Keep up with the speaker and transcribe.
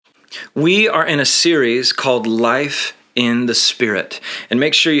We are in a series called Life in the Spirit. And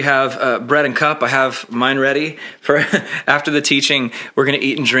make sure you have bread and cup. I have mine ready for after the teaching. We're going to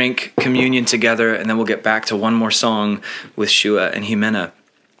eat and drink communion together, and then we'll get back to one more song with Shua and Jimena.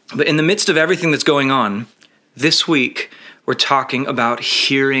 But in the midst of everything that's going on, this week we're talking about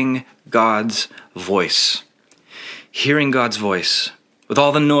hearing God's voice. Hearing God's voice. With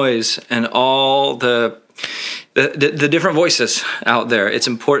all the noise and all the different voices out there, it's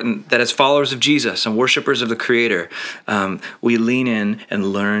important that as followers of Jesus and worshipers of the Creator, we lean in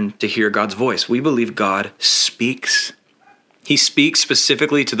and learn to hear God's voice. We believe God speaks. He speaks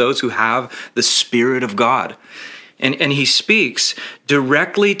specifically to those who have the Spirit of God. And he speaks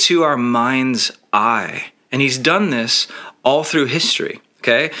directly to our mind's eye. And he's done this all through history,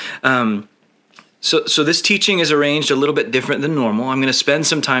 okay? So this teaching is arranged a little bit different than normal. I'm going to spend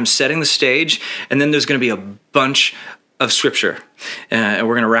some time setting the stage, and then there's going to be a bunch of scripture, and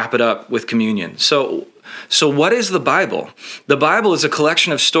we're going to wrap it up with communion. So what is the Bible? The Bible is a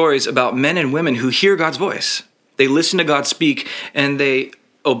collection of stories about men and women who hear God's voice. They listen to God speak, and they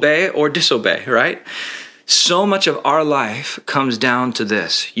obey or disobey, right? So much of our life comes down to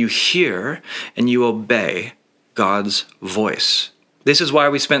this. You hear and you obey God's voice. This is why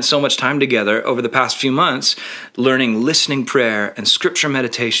we spent so much time together over the past few months learning listening prayer and scripture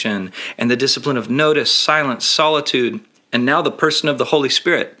meditation and the discipline of notice, silence, solitude, and now the person of the Holy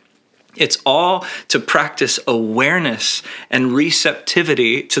Spirit. It's all to practice awareness and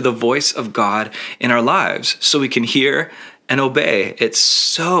receptivity to the voice of God in our lives so we can hear and obey. It's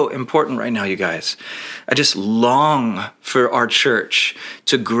so important right now, you guys. I just long for our church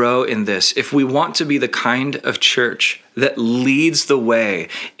to grow in this. If we want to be the kind of church that leads the way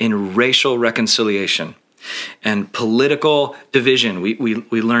in racial reconciliation and political division, we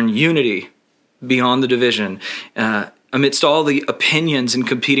learn unity beyond the division, amidst all the opinions and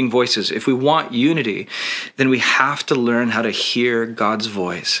competing voices. If we want unity, then we have to learn how to hear God's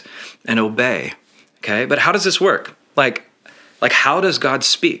voice and obey. Okay, but how does this work? Like how does God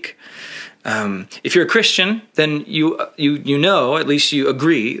speak? If you're a Christian, then you know, at least you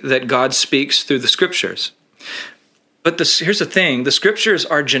agree, that God speaks through the scriptures. But here's the thing, the scriptures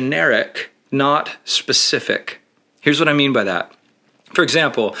are generic, not specific. Here's what I mean by that. For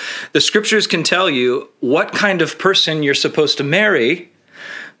example, the scriptures can tell you what kind of person you're supposed to marry,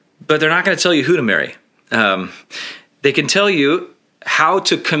 but they're not going to tell you who to marry. They can tell you how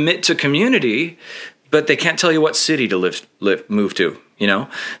to commit to community, but they can't tell you what city to move to, you know?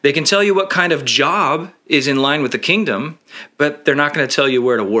 They can tell you what kind of job is in line with the kingdom, but they're not going to tell you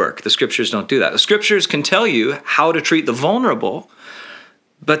where to work. The scriptures don't do that. The scriptures can tell you how to treat the vulnerable,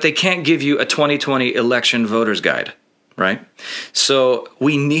 but they can't give you a 2020 election voter's guide, right? So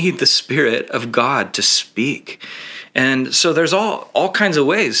we need the Spirit of God to speak. And so there's all kinds of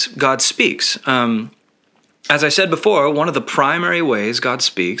ways God speaks. As I said before, one of the primary ways God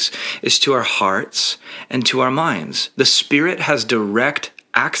speaks is to our hearts and to our minds. The Spirit has direct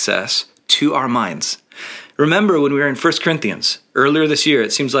access to our minds. Remember when we were in 1 Corinthians earlier this year,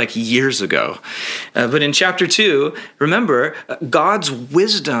 it seems like years ago. But in chapter 2, remember, God's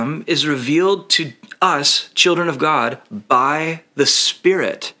wisdom is revealed to us, children of God, by the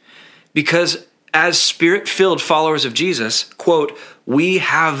Spirit. Because as Spirit-filled followers of Jesus, quote, we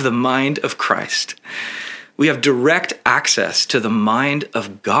have the mind of Christ. We have direct access to the mind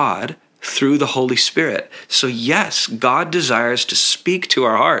of God through the Holy Spirit. So yes, God desires to speak to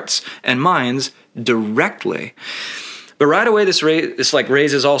our hearts and minds directly. But right away, this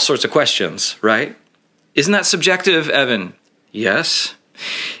raises all sorts of questions, right? Isn't that subjective, Evan? Yes.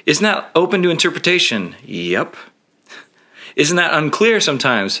 Isn't that open to interpretation? Yep. Isn't that unclear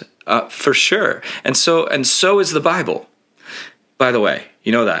sometimes? For sure. And so is the Bible. By the way,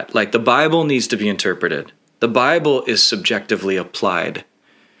 you know that. Like the Bible needs to be interpreted. The Bible is subjectively applied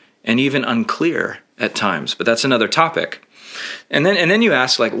and even unclear at times, but that's another topic. And then you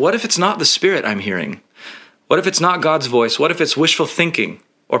ask, like, what if it's not the Spirit I'm hearing? What if it's not God's voice? What if it's wishful thinking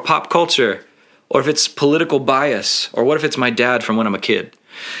or pop culture? Or if it's political bias? Or what if it's my dad from when I'm a kid?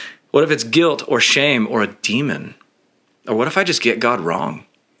 What if it's guilt or shame or a demon? Or what if I just get God wrong?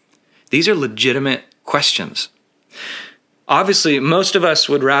 These are legitimate questions. Obviously, most of us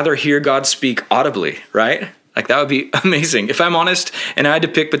would rather hear God speak audibly, right? Like that would be amazing. If I'm honest and I had to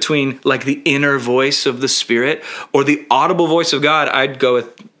pick between like the inner voice of the Spirit or the audible voice of God, I'd go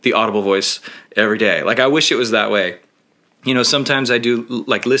with the audible voice every day. Like I wish it was that way. You know, sometimes I do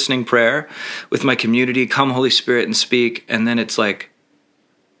like listening prayer with my community, come Holy Spirit and speak, and then it's like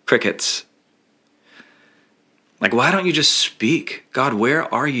crickets. Like, why don't you just speak? God,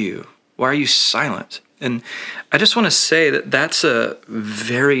 where are you? Why are you silent? And I just want to say that that's a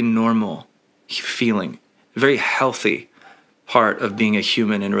very normal feeling, very healthy part of being a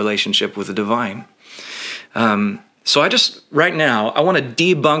human in relationship with the divine. So right now, I want to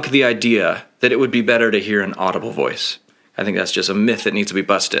debunk the idea that it would be better to hear an audible voice. I think that's just a myth that needs to be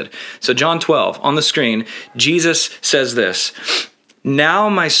busted. So John 12, on the screen, Jesus says this, "Now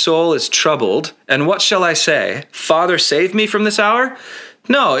my soul is troubled, and what shall I say? Father, save me from this hour?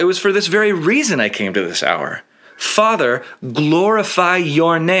 No, it was for this very reason I came to this hour. Father, glorify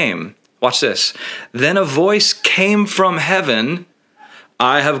your name." Watch this. "Then a voice came from heaven,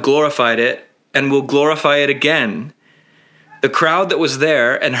 I have glorified it and will glorify it again. The crowd that was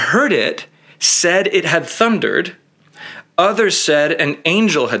there and heard it said it had thundered. Others said an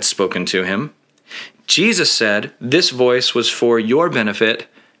angel had spoken to him. Jesus said, this voice was for your benefit,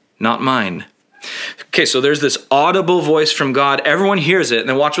 not mine." Okay, so there's this audible voice from God. Everyone hears it. And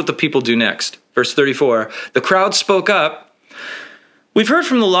then watch what the people do next. Verse 34, "The crowd spoke up. We've heard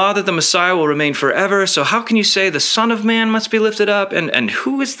from the law that the Messiah will remain forever. So how can you say the Son of Man must be lifted up? And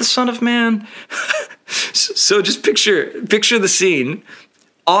who is the Son of Man?" So just picture the scene.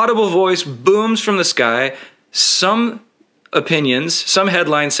 Audible voice booms from the sky. Some opinions, some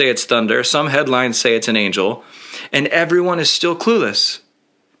headlines say it's thunder. Some headlines say it's an angel. And everyone is still clueless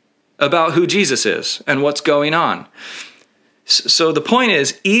about who Jesus is and what's going on. So the point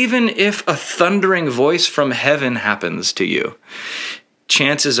is, even if a thundering voice from heaven happens to you,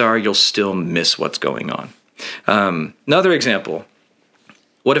 chances are you'll still miss what's going on. Another example,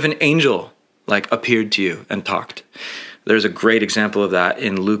 what if an angel appeared to you and talked? There's a great example of that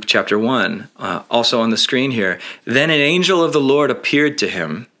in Luke chapter 1, also on the screen here. "Then an angel of the Lord appeared to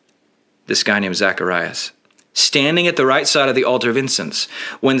him," this guy named Zacharias, "standing at the right side of the altar of incense.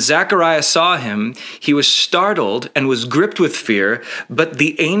 When Zacharias saw him, he was startled and was gripped with fear. But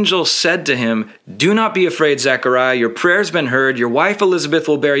the angel said to him, 'Do not be afraid, Zachariah. Your prayer's been heard. Your wife Elizabeth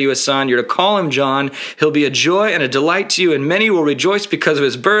will bear you a son. You're to call him John. He'll be a joy and a delight to you, and many will rejoice because of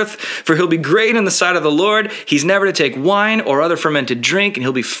his birth. For he'll be great in the sight of the Lord. He's never to take wine or other fermented drink, and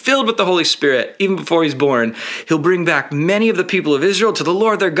he'll be filled with the Holy Spirit even before he's born. He'll bring back many of the people of Israel to the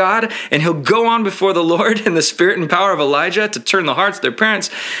Lord their God, and he'll go on before the Lord in the spirit and power of Elijah to turn the hearts of their parents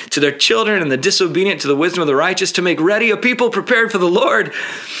to their children and the disobedient to the wisdom of the righteous, to make ready a people prepared for the Lord.'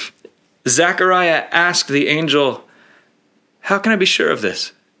 Zechariah asked the angel, 'How can I be sure of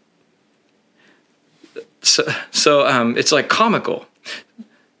this?'" So it's comical.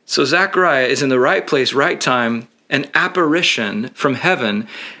 So Zechariah is in the right place, right time, an apparition from heaven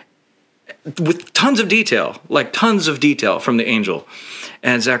with tons of detail from the angel.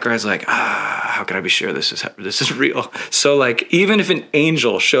 And Zechariah's how can I be sure this is real? So even if an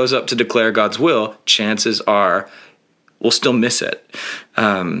angel shows up to declare God's will, chances are we'll still miss it.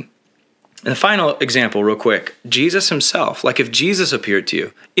 And the final example real quick, Jesus himself, if Jesus appeared to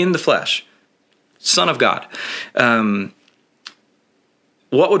you in the flesh, Son of God,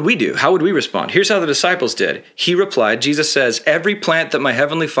 what would we do? How would we respond? Here's how the disciples did. He replied, Jesus says, "Every plant that my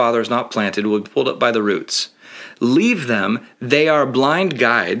heavenly Father has not planted will be pulled up by the roots. Leave them, they are blind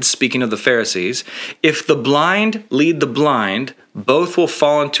guides," speaking of the Pharisees. "If the blind lead the blind, both will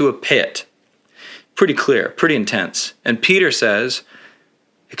fall into a pit." Pretty clear, pretty intense. And Peter says,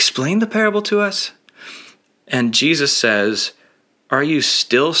 "Explain the parable to us." And Jesus says, "Are you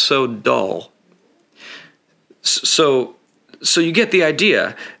still so dull?" So you get the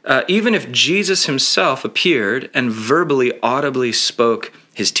idea. Even if Jesus himself appeared and verbally, audibly spoke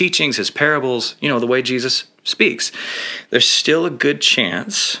his teachings, his parables, the way Jesus speaks, there's still a good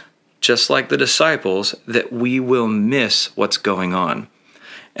chance, just like the disciples, that we will miss what's going on.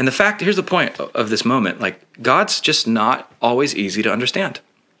 And here's the point of this moment, God's just not always easy to understand.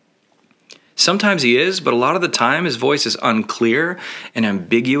 Sometimes he is, but a lot of the time his voice is unclear and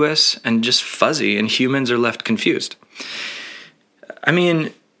ambiguous and just fuzzy, and humans are left confused. I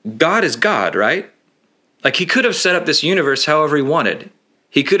mean, God is God, right? He could have set up this universe however he wanted.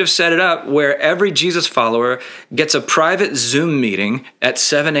 He could have set it up where every Jesus follower gets a private Zoom meeting at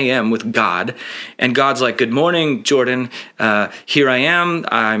 7 a.m. with God, and God's like, "Good morning, Jordan. Here I am.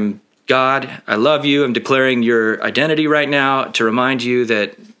 I'm God. I love you. I'm declaring your identity right now to remind you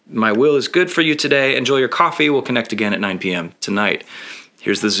that my will is good for you today. Enjoy your coffee. We'll connect again at 9 p.m. tonight.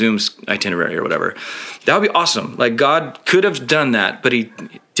 Here's the Zoom itinerary," or whatever. That would be awesome. God could have done that, but he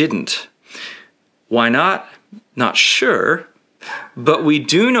didn't. Why not? Not sure. But we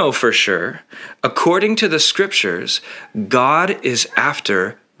do know for sure, according to the scriptures, God is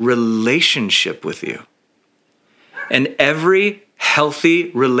after relationship with you. And every healthy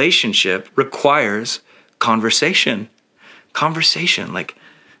relationship requires conversation. Conversation,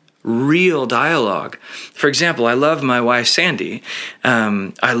 real dialogue. For example, I love my wife, Sandy.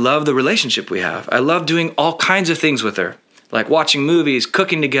 I love the relationship we have. I love doing all kinds of things with her, like watching movies,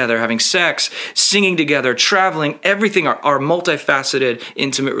 cooking together, having sex, singing together, traveling, everything, our multifaceted,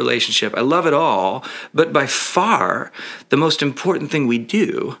 intimate relationship. I love it all. But by far, the most important thing we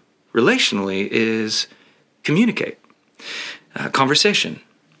do relationally is communicate, conversation.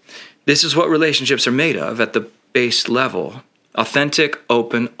 This is what relationships are made of at the base level. Authentic,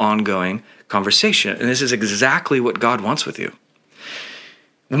 open, ongoing conversation. And this is exactly what God wants with you.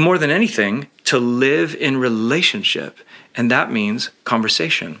 More than anything, to live in relationship. And that means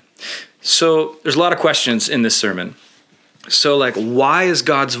conversation. So there's a lot of questions in this sermon. So why is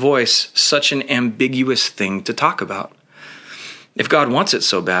God's voice such an ambiguous thing to talk about? If God wants it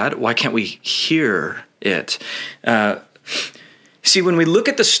so bad, why can't we hear it? See, when we look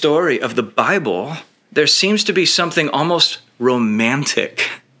at the story of the Bible, there seems to be something almost romantic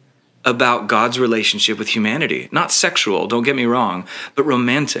about God's relationship with humanity. Not sexual, don't get me wrong, but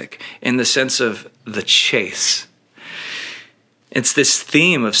romantic in the sense of the chase. It's this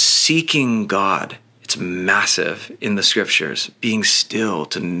theme of seeking God. It's massive in the scriptures, being still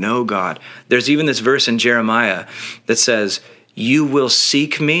to know God. There's even this verse in Jeremiah that says, "You will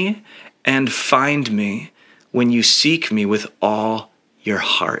seek me and find me when you seek me with all your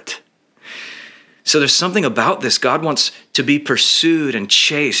heart." So there's something about this. God wants to be pursued and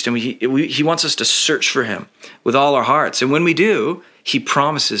chased, and he wants us to search for him with all our hearts. And when we do, he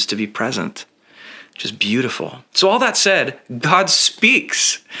promises to be present, which is beautiful. So all that said, God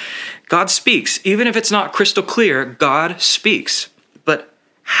speaks. God speaks. Even if it's not crystal clear, God speaks. But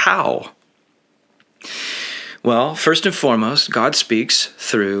how? Well, first and foremost, God speaks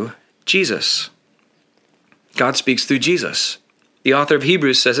through Jesus. God speaks through Jesus. The author of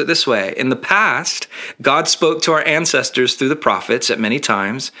Hebrews says it this way: in the past, God spoke to our ancestors through the prophets at many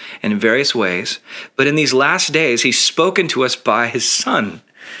times and in various ways, but in these last days, he's spoken to us by his Son.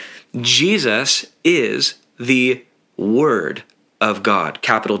 Jesus is the Word of God,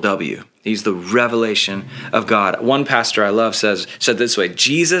 capital W. He's the revelation of God. One pastor I love said this way: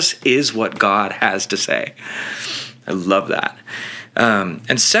 Jesus is what God has to say. I love that.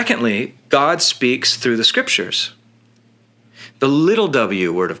 And secondly, God speaks through the scriptures. The little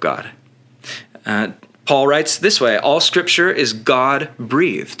w word of God. Paul writes this way: all scripture is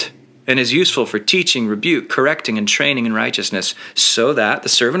God-breathed and is useful for teaching, rebuke, correcting, and training in righteousness, so that the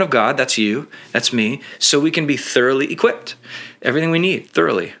servant of God, that's you, that's me, so we can be thoroughly equipped. Everything we need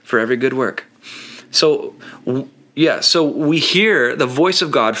thoroughly for every good work. So we hear the voice of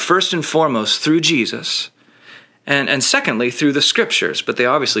God first and foremost through Jesus, and secondly through the scriptures, but they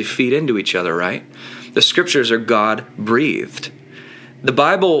obviously feed into each other, right? The scriptures are God-breathed. The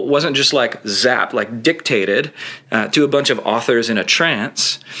Bible wasn't just dictated to a bunch of authors in a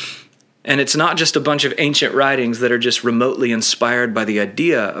trance. And it's not just a bunch of ancient writings that are just remotely inspired by the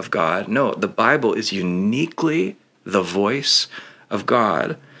idea of God. No, the Bible is uniquely the voice of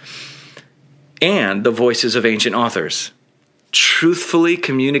God and the voices of ancient authors, truthfully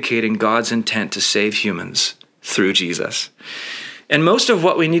communicating God's intent to save humans through Jesus. And most of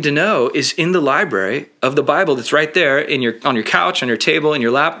what we need to know is in the library of the Bible that's right there on your couch, on your table, in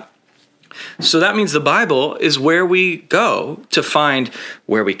your lap. So that means the Bible is where we go to find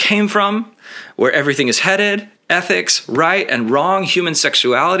where we came from, where everything is headed, ethics, right and wrong, human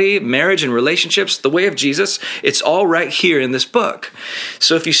sexuality, marriage and relationships, the way of Jesus. It's all right here in this book.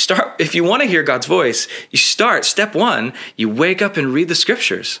 So if you want to hear God's voice, you start, step one, you wake up and read the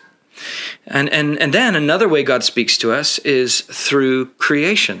scriptures. And then another way God speaks to us is through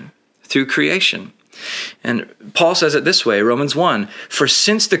creation. And Paul says it this way, Romans 1, "For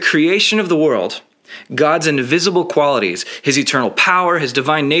since the creation of the world, God's invisible qualities, his eternal power, his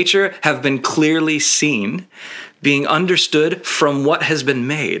divine nature have been clearly seen, being understood from what has been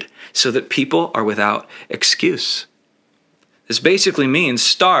made, so that people are without excuse." This basically means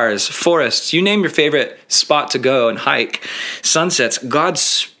stars, forests, you name your favorite spot to go and hike, sunsets. God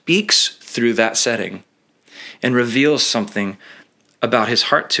speaks through that setting and reveals something about his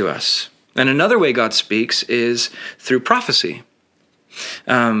heart to us. And another way God speaks is through prophecy.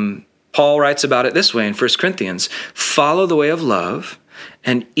 Paul writes about it this way in 1 Corinthians, "Follow the way of love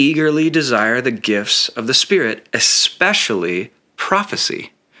and eagerly desire the gifts of the Spirit, especially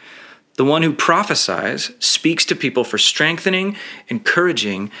prophecy." The one who prophesies speaks to people for strengthening,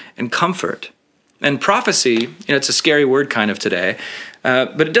 encouraging, and comfort. And prophecy, it's a scary word kind of today,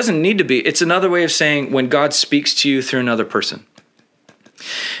 but it doesn't need to be. It's another way of saying when God speaks to you through another person.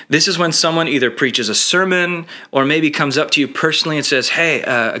 This is when someone either preaches a sermon or maybe comes up to you personally and says, "Hey,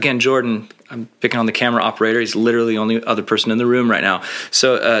 again, Jordan, I'm picking on the camera operator. He's literally the only other person in the room right now.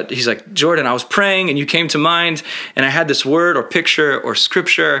 So he's like, Jordan, I was praying and you came to mind, and I had this word or picture or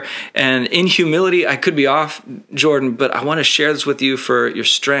scripture, and in humility, I could be off, Jordan, but I want to share this with you for your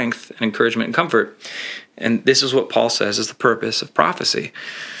strength and encouragement and comfort. And this is what Paul says is the purpose of prophecy,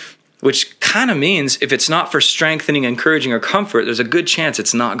 which kind of means if it's not for strengthening, encouraging, or comfort, there's a good chance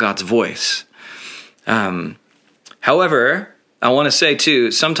it's not God's voice. However, I want to say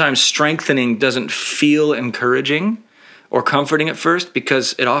too, sometimes strengthening doesn't feel encouraging or comforting at first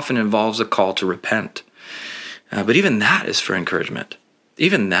because it often involves a call to repent. But even that is for encouragement.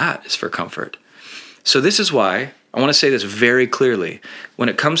 Even that is for comfort. So this is why I want to say this very clearly. When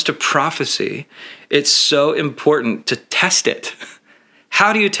it comes to prophecy, it's so important to test it.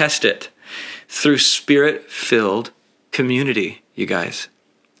 How do you test it? Through Spirit-filled community, you guys.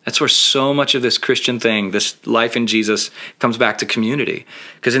 That's where so much of this Christian thing, this life in Jesus, comes back to community.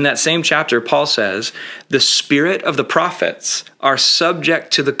 Because in that same chapter, Paul says, the spirit of the prophets are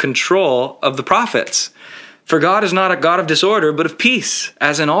subject to the control of the prophets. For God is not a God of disorder, but of peace,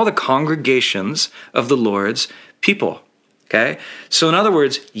 as in all the congregations of the Lord's people. Okay? So in other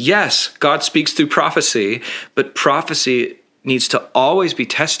words, yes, God speaks through prophecy, but prophecy needs to always be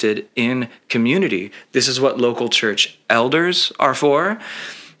tested in community. This is what local church elders are for.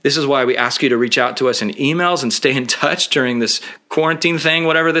 This is why we ask you to reach out to us in emails and stay in touch during this quarantine thing,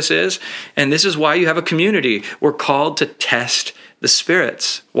 whatever this is. And this is why you have a community. We're called to test the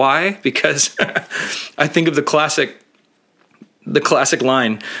spirits. Why? Because I think of the classic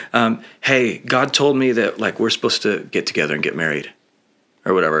line, hey, God told me that like we're supposed to get together and get married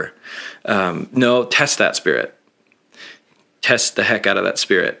or whatever. No, test that spirit. Test the heck out of that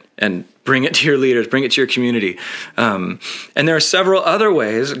spirit and bring it to your leaders, bring it to your community. And there are several other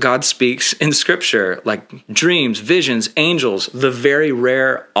ways God speaks in Scripture, like dreams, visions, angels, the very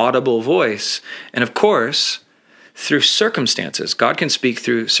rare audible voice, and of course, through circumstances. God can speak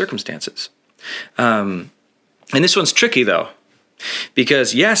through circumstances. And this one's tricky, though,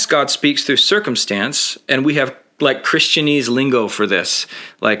 because yes, God speaks through circumstance, and we have like Christianese lingo for this,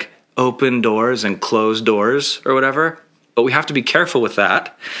 like open doors and closed doors or whatever. But we have to be careful with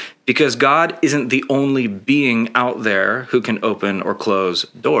that because God isn't the only being out there who can open or close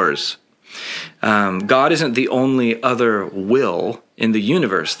doors. God isn't the only other will in the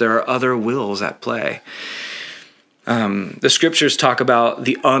universe. There are other wills at play. The scriptures talk about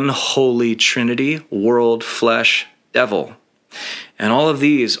the unholy trinity, world, flesh, devil. And all of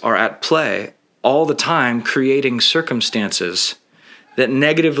these are at play all the time, creating circumstances that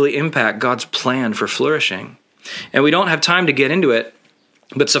negatively impact God's plan for flourishing. And we don't have time to get into it,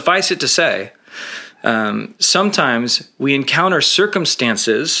 but suffice it to say, sometimes we encounter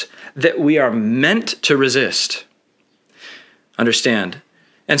circumstances that we are meant to resist. Understand?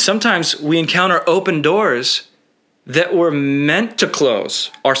 And sometimes we encounter open doors that we're meant to close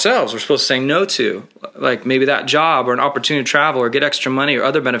ourselves. We're supposed to say no to, like maybe that job or an opportunity to travel or get extra money or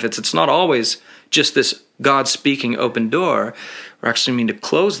other benefits. It's not always just this God speaking open door. We actually mean to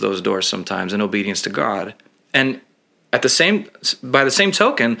close those doors sometimes in obedience to God. And by the same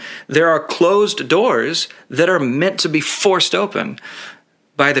token, there are closed doors that are meant to be forced open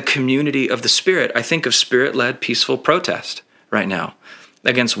by the community of the Spirit. I think of Spirit-led peaceful protest right now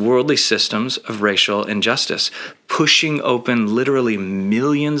against worldly systems of racial injustice, pushing open literally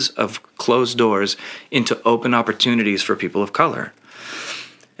millions of closed doors into open opportunities for people of color.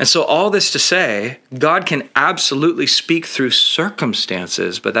 And so all this to say, God can absolutely speak through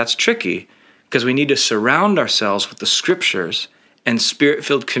circumstances, but that's tricky, because we need to surround ourselves with the scriptures and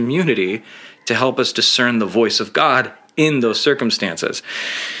Spirit-filled community to help us discern the voice of God in those circumstances.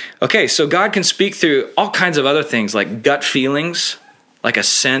 Okay, so God can speak through all kinds of other things like gut feelings, like a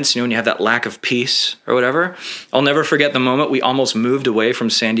sense, when you have that lack of peace or whatever. I'll never forget the moment we almost moved away from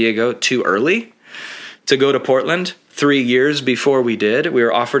San Diego too early to go to Portland. 3 years before we did, we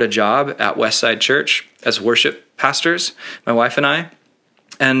were offered a job at Westside Church as worship pastors, my wife and I.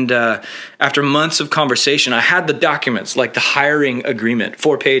 And after months of conversation, I had the documents, like the hiring agreement,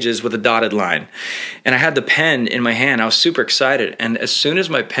 4 pages with a dotted line. And I had the pen in my hand. I was super excited. And as soon as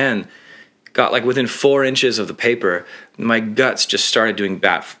my pen got like within 4 inches of the paper, my guts just started doing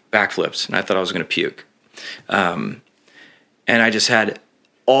backflips. And I thought I was going to puke. And I just had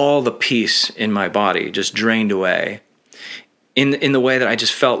all the peace in my body just drained away in the way that I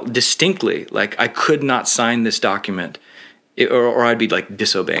just felt distinctly like I could not sign this document. Or I'd be like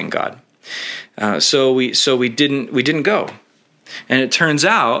disobeying God. So we didn't go. And it turns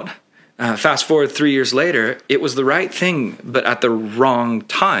out Fast forward 3 years later, it was the right thing, but at the wrong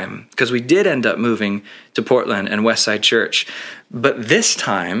time, because we did end up moving to Portland and Westside Church. But this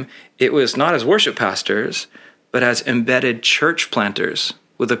time, it was not as worship pastors, but as embedded church planters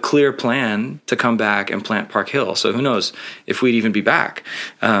with a clear plan to come back and plant Park Hill. So who knows if we'd even be back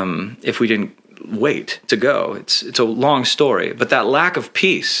if we didn't wait to go. It's a long story, but that lack of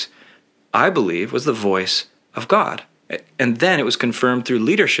peace, I believe, was the voice of God. And then it was confirmed through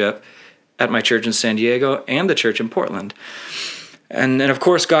leadership at my church in San Diego and the church in Portland. And of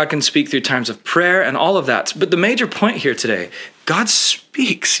course, God can speak through times of prayer and all of that. But the major point here today, God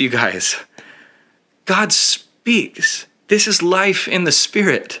speaks, you guys. God speaks. This is life in the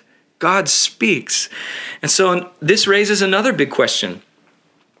Spirit. God speaks. And so this raises another big question.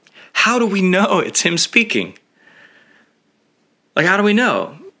 How do we know it's him speaking? Like, how do we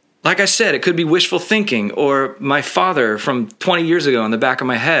know? Like I said, it could be wishful thinking or my father from 20 years ago in the back of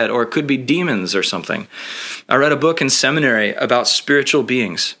my head, or it could be demons or something. I read a book in seminary about spiritual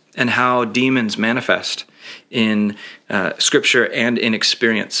beings and how demons manifest in scripture and in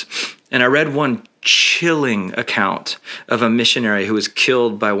experience. And I read one chilling account of a missionary who was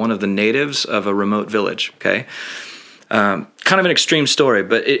killed by one of the natives of a remote village, okay? Kind of an extreme story,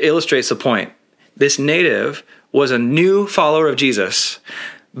 but it illustrates the point. This native was a new follower of Jesus.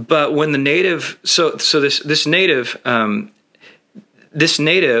 But when the native, this native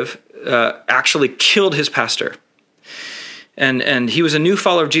actually killed his pastor, and he was a new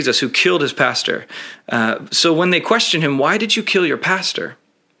follower of Jesus who killed his pastor. So when they questioned him, why did you kill your pastor?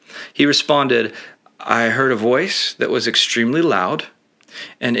 He responded, I heard a voice that was extremely loud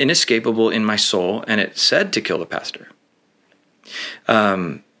and inescapable in my soul, and it said to kill the pastor.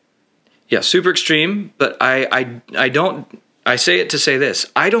 Super extreme, but I say it to say this.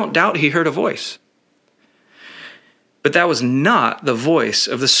 I don't doubt he heard a voice. But that was not the voice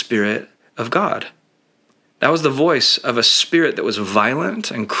of the Spirit of God. That was the voice of a spirit that was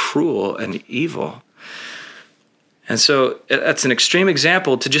violent and cruel and evil. And so that's an extreme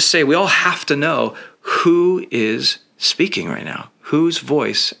example to just say we all have to know who is speaking right now. Whose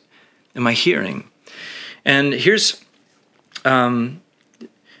voice am I hearing? And here's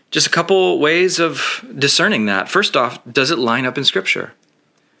just a couple ways of discerning that. First off, does it line up in Scripture?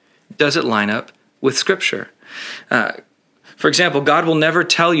 Does it line up with Scripture? For example, God will never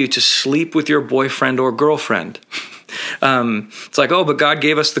tell you to sleep with your boyfriend or girlfriend. It's like, but God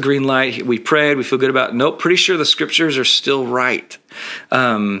gave us the green light. We prayed. We feel good about it. Nope, pretty sure the Scriptures are still right.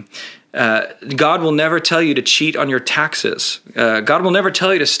 God will never tell you to cheat on your taxes. God will never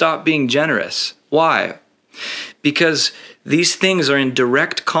tell you to stop being generous. Why? Because these things are in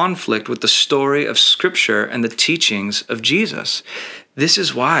direct conflict with the story of Scripture and the teachings of Jesus. This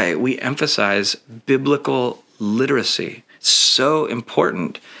is why we emphasize biblical literacy. It's so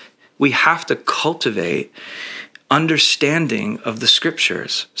important. We have to cultivate understanding of the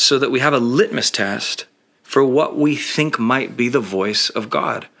Scriptures so that we have a litmus test for what we think might be the voice of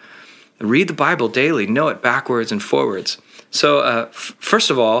God. Read the Bible daily, know it backwards and forwards. So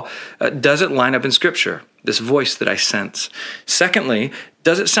first of all, does it line up in Scripture? This voice that I sense. Secondly,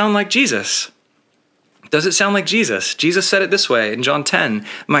 does it sound like Jesus? Does it sound like Jesus? Jesus said it this way in John 10,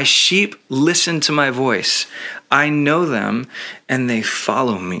 my sheep listen to my voice. I know them and they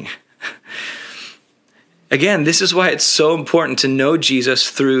follow me. Again, this is why it's so important to know Jesus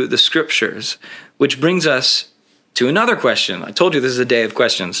through the Scriptures, which brings us to another question. I told you this is a day of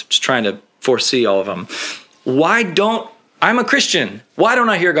questions. Just trying to foresee all of them. I'm a Christian. Why don't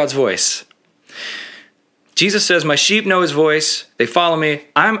I hear God's voice? Jesus says, my sheep know his voice. They follow me.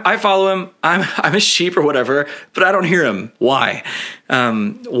 I follow him. I'm a sheep or whatever, but I don't hear him. Why?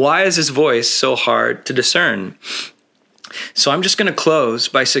 Why is his voice so hard to discern? So I'm just going to close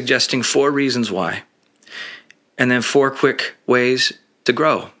by suggesting 4 reasons why, and then 4 quick ways to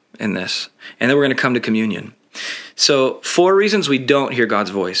grow in this. And then we're going to come to communion. So 4 reasons we don't hear God's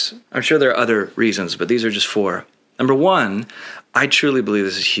voice. I'm sure there are other reasons, but these are just 4. Number 1, I truly believe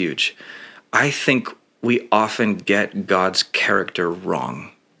this is huge. I think we often get God's character wrong.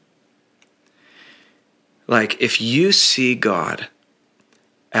 Like, if you see God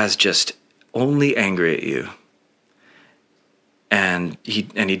as just only angry at you, and he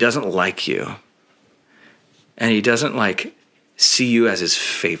doesn't like you, and he doesn't see you as his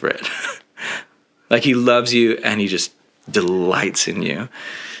favorite, like he loves you and he just delights in you.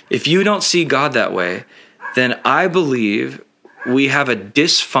 If you don't see God that way, then I believe we have a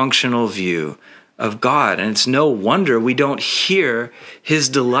dysfunctional view of God. And it's no wonder we don't hear his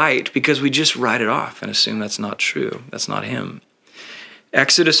delight, because we just write it off and assume that's not true. That's not him.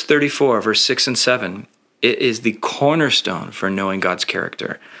 Exodus 34, verse 6 and 7, it is the cornerstone for knowing God's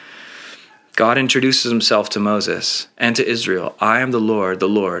character. God introduces himself to Moses and to Israel. I am the Lord, the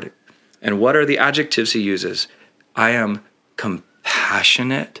Lord. And what are the adjectives he uses? I am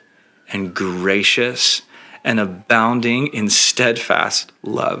compassionate and gracious and abounding in steadfast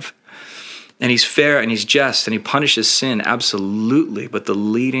love. And he's fair and he's just and he punishes sin, absolutely. But the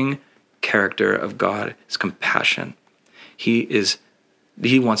leading character of God is compassion. He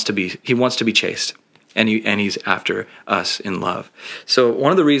wants to be chaste. And he's after us in love. So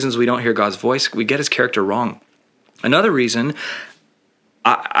one of the reasons we don't hear God's voice, we get his character wrong. Another reason,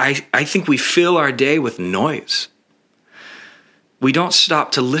 I think we fill our day with noise. We don't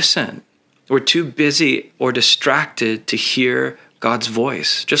stop to listen. We're too busy or distracted to hear God's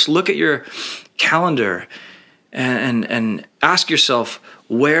voice. Just look at your calendar and ask yourself,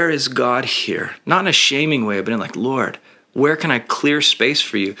 where is God here? Not in a shaming way, but in like, Lord, where can I clear space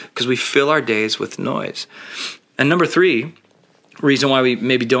for you? Because we fill our days with noise. And number 3, reason why we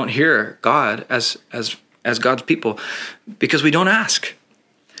maybe don't hear God as God's people, because we don't ask.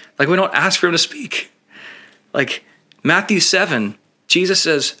 Like we don't ask for him to speak. Like Matthew 7, Jesus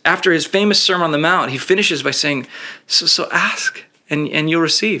says, after his famous Sermon on the Mount, he finishes by saying, so ask and you'll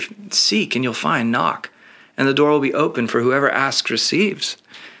receive. Seek and you'll find. Knock and the door will be open, for whoever asks receives.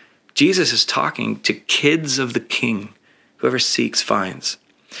 Jesus is talking to kids of the King. Whoever seeks finds.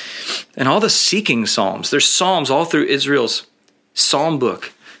 And all the seeking psalms, there's psalms all through Israel's psalm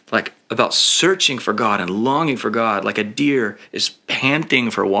book, like about searching for God and longing for God, like a deer is panting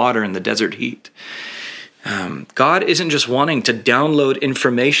for water in the desert heat. God isn't just wanting to download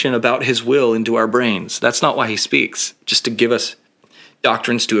information about his will into our brains. That's not why he speaks, just to give us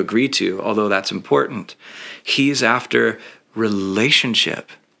doctrines to agree to, although that's important. He's after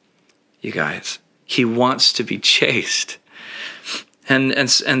relationship, you guys. He wants to be chaste. And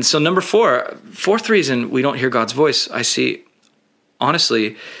so number 4, fourth reason we don't hear God's voice, I see,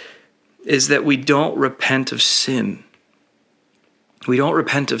 honestly, is that we don't repent of sin. We don't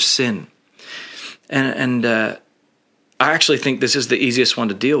repent of sin. And I actually think this is the easiest one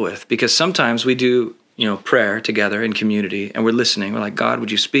to deal with, because sometimes we do, prayer together in community and we're listening. We're like, God, would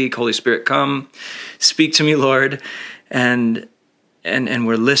you speak? Holy Spirit, come, speak to me, Lord. And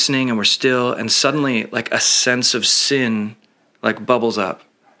we're listening and we're still, and suddenly like a sense of sin like bubbles up.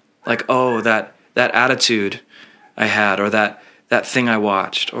 Like, oh, that attitude I had, or that thing I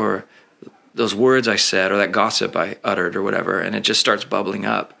watched, or those words I said, or that gossip I uttered, or whatever, and it just starts bubbling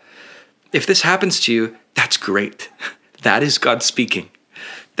up. If this happens to you, that's great. That is God speaking.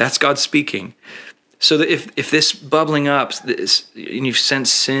 That's God speaking. So that if this bubbling up, and you've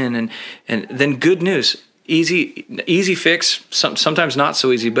sensed sin, and then good news, easy fix, sometimes not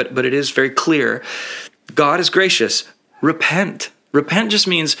so easy, but it is very clear. God is gracious. Repent. Repent just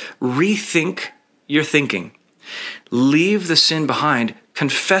means rethink your thinking. Leave the sin behind,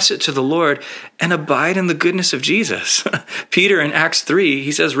 confess it to the Lord, and abide in the goodness of Jesus. Peter in Acts 3,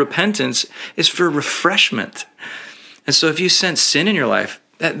 he says repentance is for refreshment. And so if you sense sin in your life,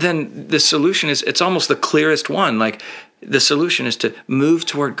 then the solution is, it's almost the clearest one. Like the solution is to move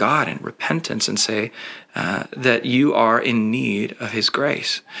toward God in repentance and say that you are in need of his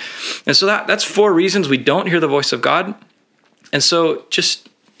grace. And so that's 4 reasons we don't hear the voice of God. And so just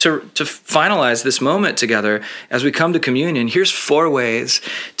to finalize this moment together as we come to communion, here's 4 ways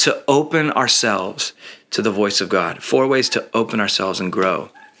to open ourselves to the voice of God. 4 ways to open ourselves and grow.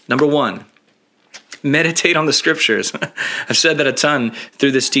 Number 1, meditate on the scriptures. I've said that a ton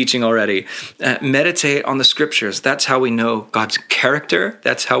through this teaching already. Meditate on the scriptures. That's how we know God's character.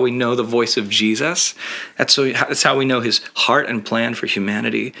 That's how we know the voice of Jesus. That's how we know his heart and plan for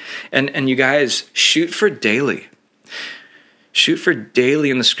humanity. And you guys, shoot for daily. Shoot for daily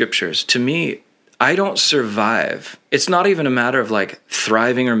in the scriptures. To me, I don't survive. It's not even a matter of like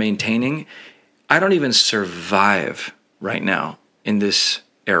thriving or maintaining. I don't even survive right now in this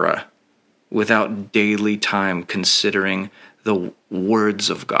era without daily time considering the words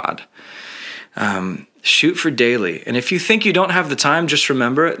of God. Shoot for daily. And if you think you don't have the time, just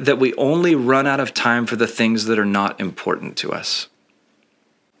remember that we only run out of time for the things that are not important to us.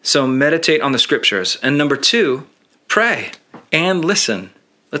 So meditate on the scriptures. And number 2, pray and listen.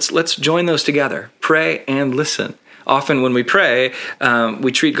 Let's join those together. Pray and listen. Often when we pray,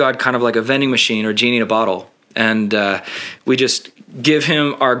 we treat God kind of like a vending machine or genie in a bottle. And we just give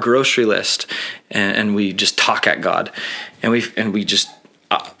him our grocery list and we just talk at God. And we just,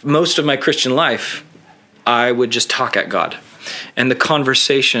 most of my Christian life, I would just talk at God. And the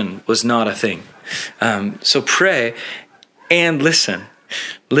conversation was not a thing. So pray and listen.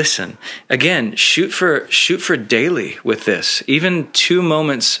 Listen. Again, shoot for daily with this. Even 2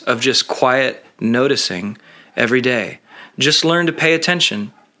 moments of just quiet noticing every day. Just learn to pay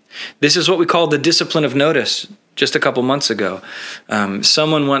attention. This is what we call the discipline of notice just a couple months ago.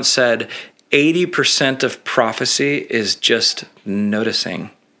 Someone once said, 80% of prophecy is just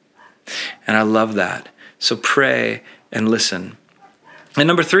noticing. And I love that. So pray and listen. And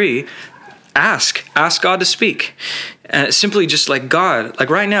number 3, ask God to speak. And simply just like God, like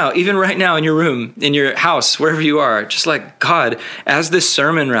right now, even right now in your room, in your house, wherever you are, just like God, as this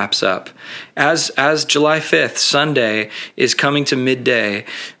sermon wraps up, as July 5th, Sunday is coming to midday,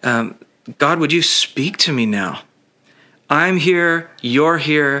 God, would you speak to me now? I'm here, you're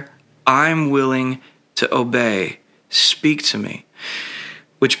here, I'm willing to obey. Speak to me.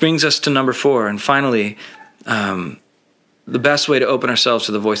 Which brings us to number 4. And finally, the best way to open ourselves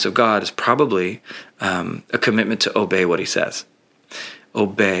to the voice of God is probably a commitment to obey what he says.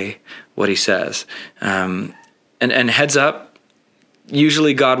 Obey what he says. And heads up,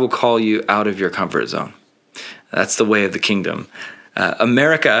 usually God will call you out of your comfort zone. That's the way of the kingdom.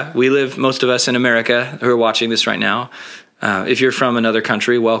 America, we live, most of us in America who are watching this right now. If you're from another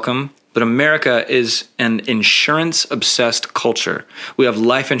country, welcome. But America is an insurance-obsessed culture. We have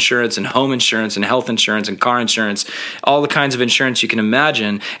life insurance and home insurance and health insurance and car insurance, all the kinds of insurance you can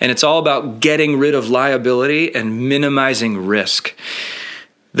imagine. And it's all about getting rid of liability and minimizing risk.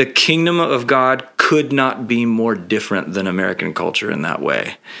 The kingdom of God could not be more different than American culture in that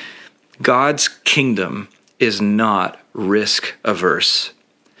way. God's kingdom is not risk-averse.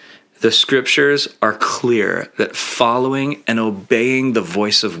 The scriptures are clear that following and obeying the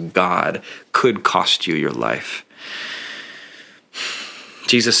voice of God could cost you your life.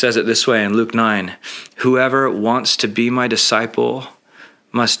 Jesus says it this way in Luke 9, whoever wants to be my disciple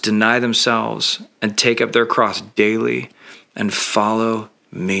must deny themselves and take up their cross daily and follow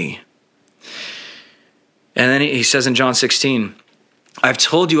me. And then he says in John 16, I've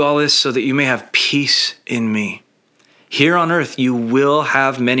told you all this so that you may have peace in me. Here on earth, you will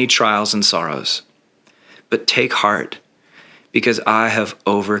have many trials and sorrows, but take heart because I have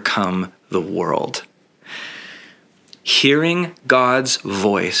overcome the world. Hearing God's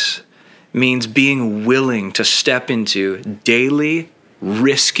voice means being willing to step into daily,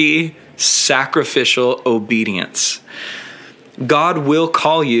 risky, sacrificial obedience. God will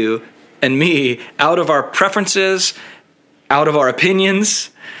call you and me out of our preferences, out of our opinions,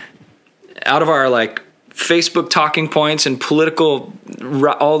 out of our Facebook talking points and political,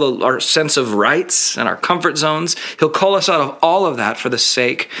 our sense of rights and our comfort zones. He'll call us out of all of that for the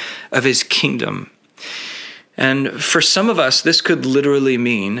sake of his kingdom. And for some of us, this could literally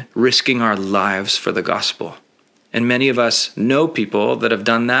mean risking our lives for the gospel. And many of us know people that have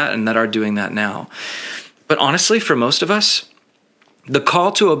done that and that are doing that now. But honestly, for most of us, the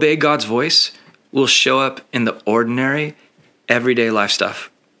call to obey God's voice will show up in the ordinary, everyday life stuff.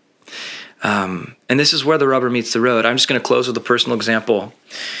 And this is where the rubber meets the road. I'm just going to close with a personal example,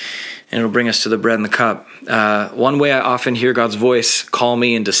 and it'll bring us to the bread and the cup. One way I often hear God's voice call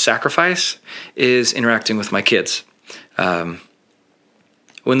me into sacrifice is interacting with my kids. When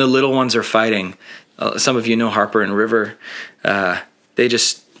the little ones are fighting, some of you know Harper and River,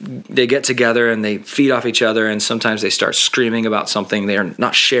 they get together and they feed off each other, and sometimes they start screaming about something they are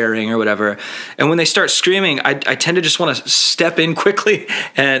not sharing or whatever. And when they start screaming, I tend to just want to step in quickly,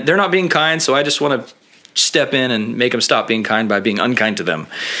 and they're not being kind, so I just want to step in and make them stop being kind by being unkind to them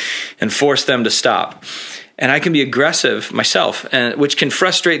and force them to stop. And I can be aggressive myself, which can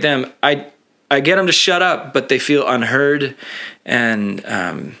frustrate them. I get them to shut up, but they feel unheard,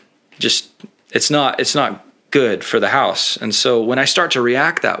 and it's not good for the house. And so when I start to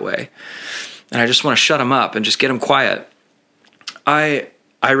react that way, and I just want to shut them up and just get them quiet, I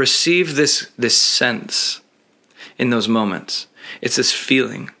receive this sense in those moments. It's this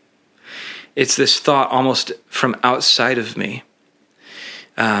feeling. It's this thought almost from outside of me.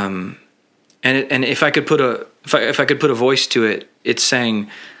 And if I could put a voice to it, it's saying,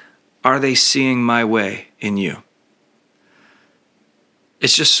 are they seeing my way in you?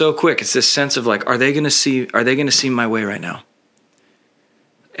 It's just so quick. It's this sense of are they going to see my way right now?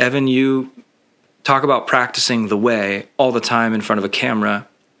 Evan, you talk about practicing the way all the time in front of a camera.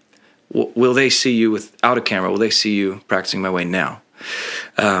 Will they see you without a camera? Will they see you practicing my way now?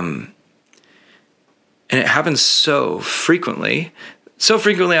 And it happens so frequently. So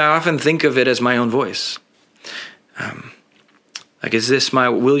frequently, I often think of it as my own voice. Is this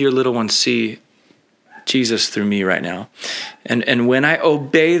will your little one see Jesus through me right now? And when I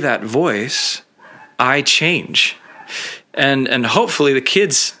obey that voice, I change. And hopefully the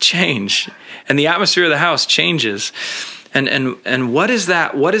kids change. And the atmosphere of the house changes. And what is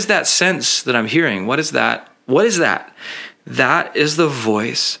that? What is that sense that I'm hearing? What is that? What is that? That is the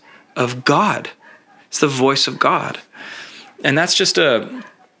voice of God. It's the voice of God. And that's just a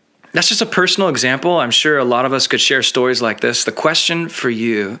That's just a personal example. I'm sure a lot of us could share stories like this. The question for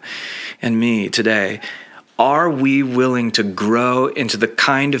you and me today, are we willing to grow into the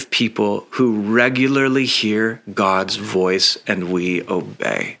kind of people who regularly hear God's voice and we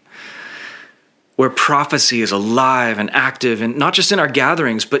obey? Where prophecy is alive and active, and not just in our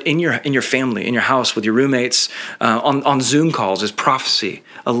gatherings, but in your family, in your house, with your roommates, on Zoom calls, is prophecy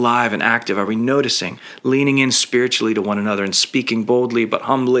alive and active? Are we noticing, leaning in spiritually to one another and speaking boldly but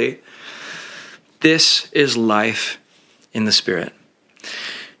humbly? This is life in the Spirit.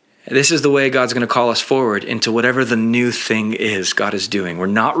 This is the way God's going to call us forward into whatever the new thing is God is doing. We're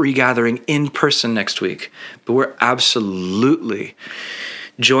not regathering in person next week, but we're absolutely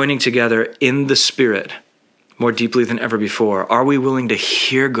joining together in the Spirit more deeply than ever before. Are we willing to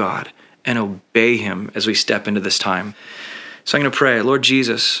hear God and obey him as we step into this time? So I'm going to pray. Lord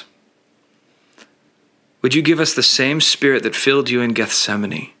Jesus, would you give us the same Spirit that filled you in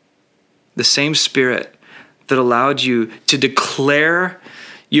Gethsemane, the same Spirit that allowed you to declare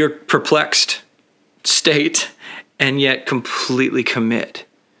your perplexed state and yet completely commit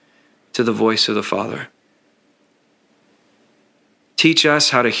to the voice of the Father. Teach us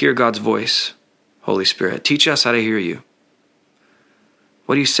how to hear God's voice, Holy Spirit. Teach us how to hear you.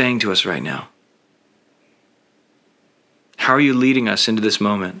 What are you saying to us right now? How are you leading us into this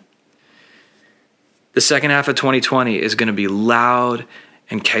moment? The second half of 2020 is going to be loud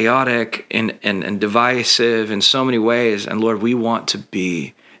and chaotic and divisive in so many ways. And Lord, we want to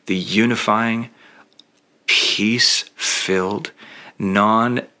be the unifying, peace-filled,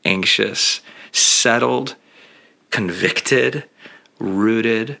 non-anxious, settled, convicted,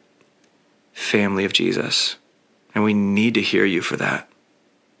 rooted family of Jesus. And we need to hear you for that.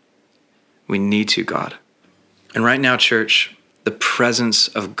 We need to, God. And right now, church, the presence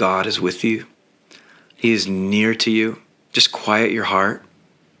of God is with you. He is near to you. Just quiet your heart.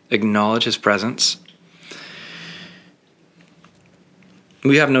 Acknowledge his presence.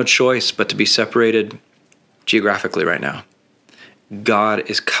 We have no choice but to be separated geographically right now. God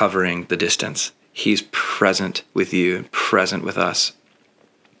is covering the distance. He's present with you and present with us.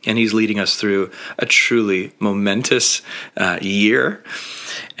 And he's leading us through a truly momentous year.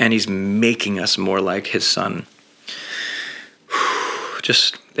 And he's making us more like his son.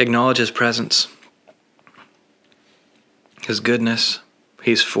 Just acknowledge his presence, his goodness.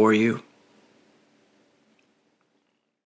 He's for you.